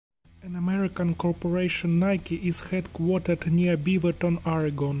An American corporation, Nike, is headquartered near Beaverton,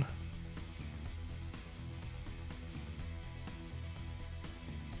 Oregon.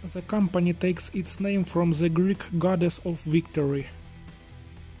 The company takes its name from the Greek goddess of victory.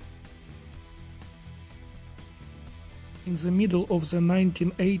 In the middle of the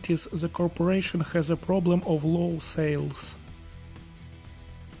 1980s, the corporation has a problem of low sales.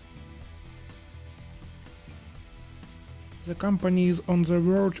 The company is on the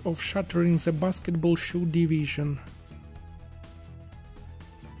verge of shuttering the basketball shoe division.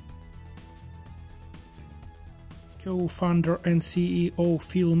 Co-founder and CEO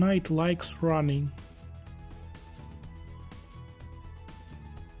Phil Knight likes running.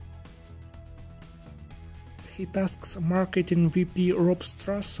 He tasks marketing VP Rob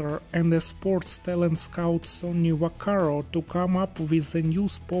Strasser and a sports talent scout Sonny Vaccaro to come up with the new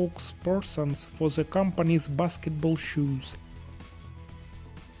spokespersons for the company's basketball shoes.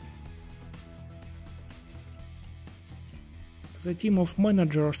 The team of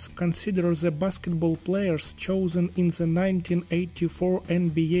managers consider the basketball players chosen in the 1984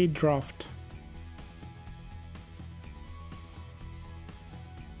 NBA draft.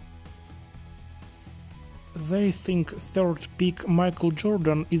 They think third pick Michael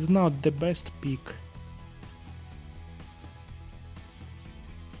Jordan is not the best pick.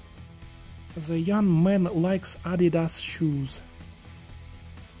 The young man likes Adidas shoes.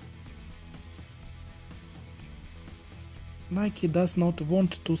 Nike does not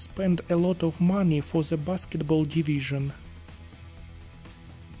want to spend a lot of money for the basketball division.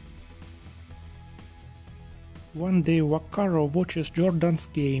 One day Vaccaro watches Jordan's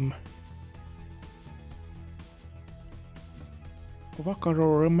game.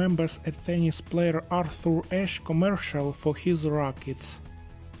 Vaccaro remembers a tennis player Arthur Ashe commercial for his rackets.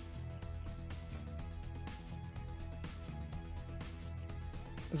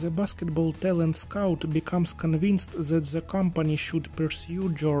 The basketball talent scout becomes convinced that the company should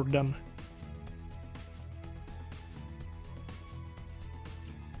pursue Jordan.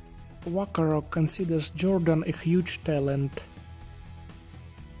 Vaccaro considers Jordan a huge talent.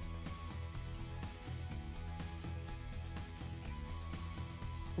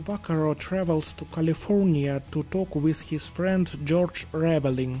 Vaccaro travels to California to talk with his friend George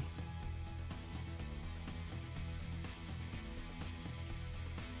Raveling.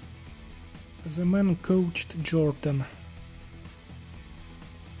 The man coached Jordan.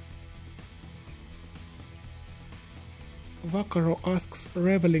 Vaccaro asks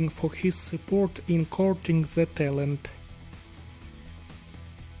Raveling for his support in courting the talent.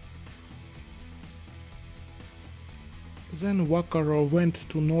 Then Vaccaro went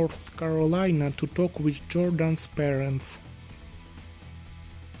to North Carolina to talk with Jordan's parents.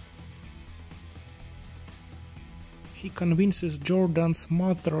 He convinces Jordan's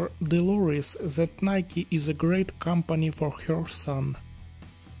mother, Dolores, that Nike is a great company for her son.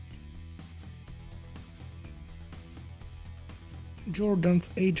 Jordan's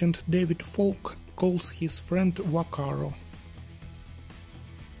agent David Falk calls his friend Vaccaro.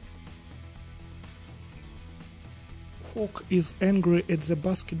 Falk is angry at the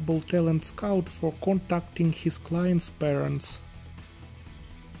basketball talent scout for contacting his client's parents.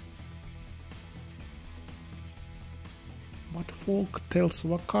 But Falk tells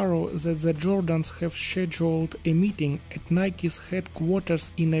Vaccaro that the Jordans have scheduled a meeting at Nike's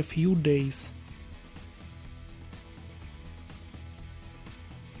headquarters in a few days.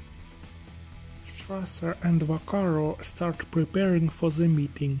 Strasser and Vaccaro start preparing for the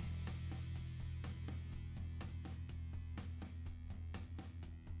meeting.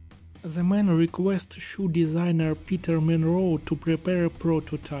 The man requests shoe designer Peter Monroe to prepare a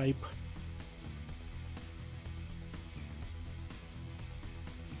prototype.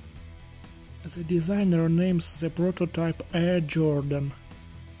 The designer names the prototype Air Jordan.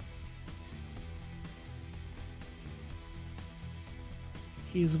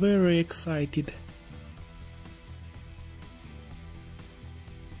 He is very excited.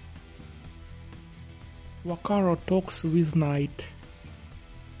 Vaccaro talks with Knight.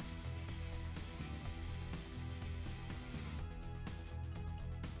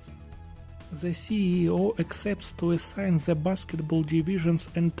 The CEO accepts to assign the basketball division's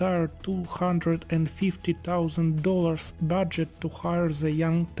entire $250,000 budget to hire the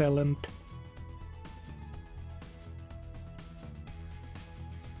young talent.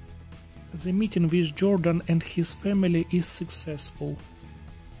 The meeting with Jordan and his family is successful.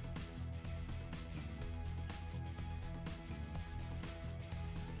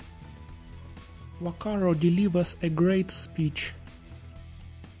 Vaccaro delivers a great speech.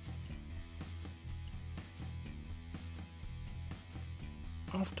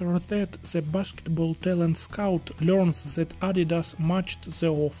 After that, the basketball talent scout learns that Adidas matched the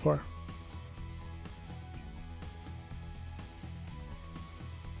offer.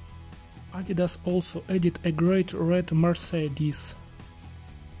 Adidas also added a great red Mercedes.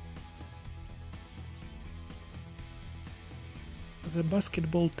 The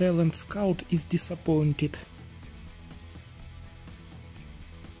basketball talent scout is disappointed.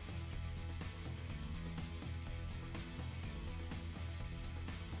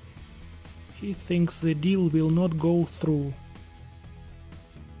 He thinks the deal will not go through.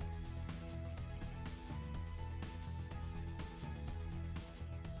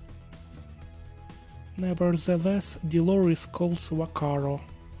 Nevertheless, Dolores calls Vaccaro.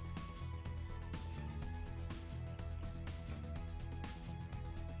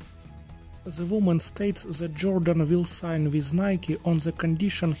 The woman states that Jordan will sign with Nike on the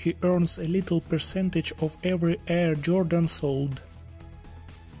condition he earns a little percentage of every Air Jordan sold.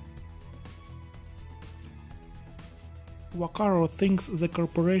 Vaccaro thinks the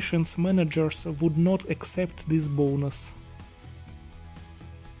corporation's managers would not accept this bonus.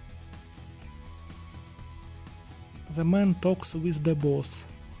 The man talks with the boss.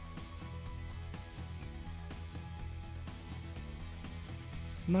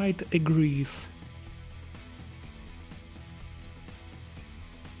 Knight agrees.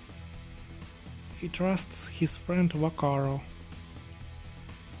 He trusts his friend Vaccaro.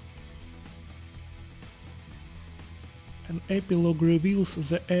 An epilogue reveals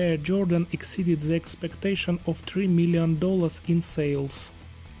the Air Jordan exceeded the expectation of $3 million in sales.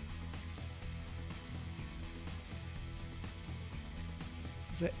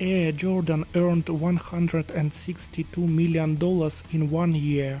 The Air Jordan earned $162 million in 1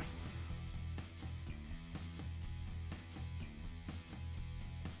 year.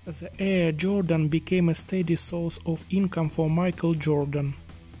 The Air Jordan became a steady source of income for Michael Jordan.